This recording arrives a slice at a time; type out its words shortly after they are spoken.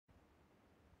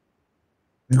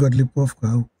We got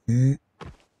Lipovka, okay.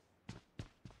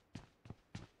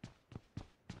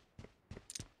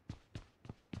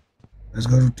 Let's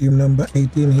go to team number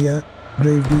 18 here.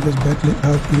 Brave Diggers battling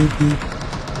out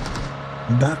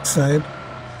the dark side.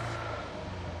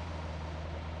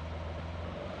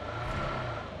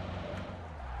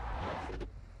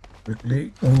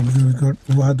 Quickly, oh, we got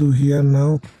Wadu here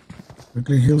now.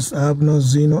 Quickly heals up now.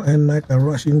 Zeno and Nike are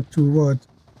rushing towards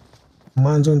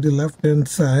Mans on the left hand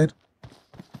side.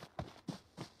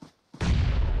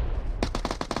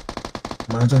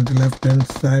 Mans on the left hand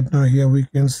side now. Here we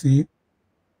can see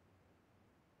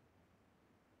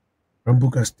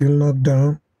Rambuka still knocked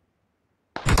down.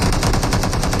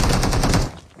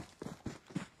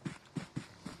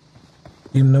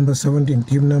 Team number 17,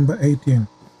 team number 18.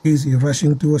 Easy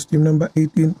rushing towards team number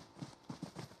 18.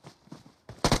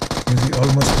 Easy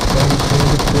almost down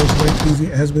the post when Easy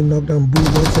has been knocked down. Bull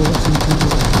also rushing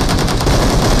towards.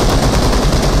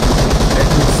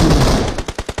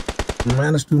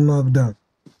 Managed to knock down.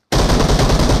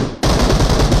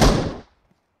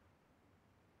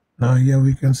 Now here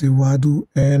we can see Wadu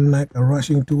and Nike are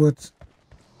rushing towards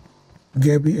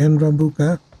Gabby and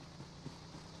Rambuka.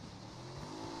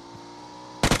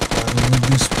 With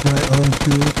this spray on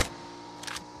to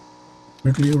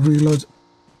quickly reload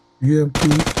UMP.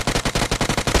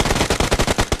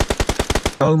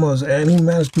 Almost, and he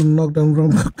managed to knock down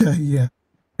Rambuka here.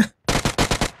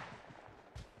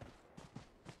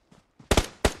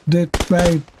 They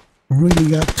tried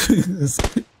really up to this.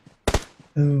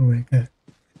 Oh my god.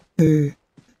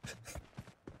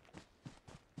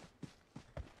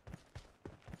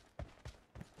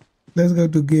 Let's go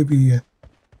to Gabby here.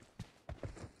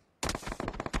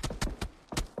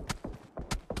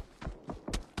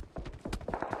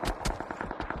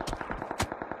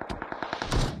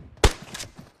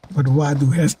 But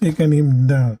Wadu has taken him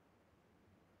down.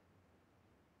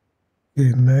 Okay,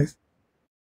 nice.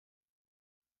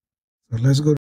 So let's go.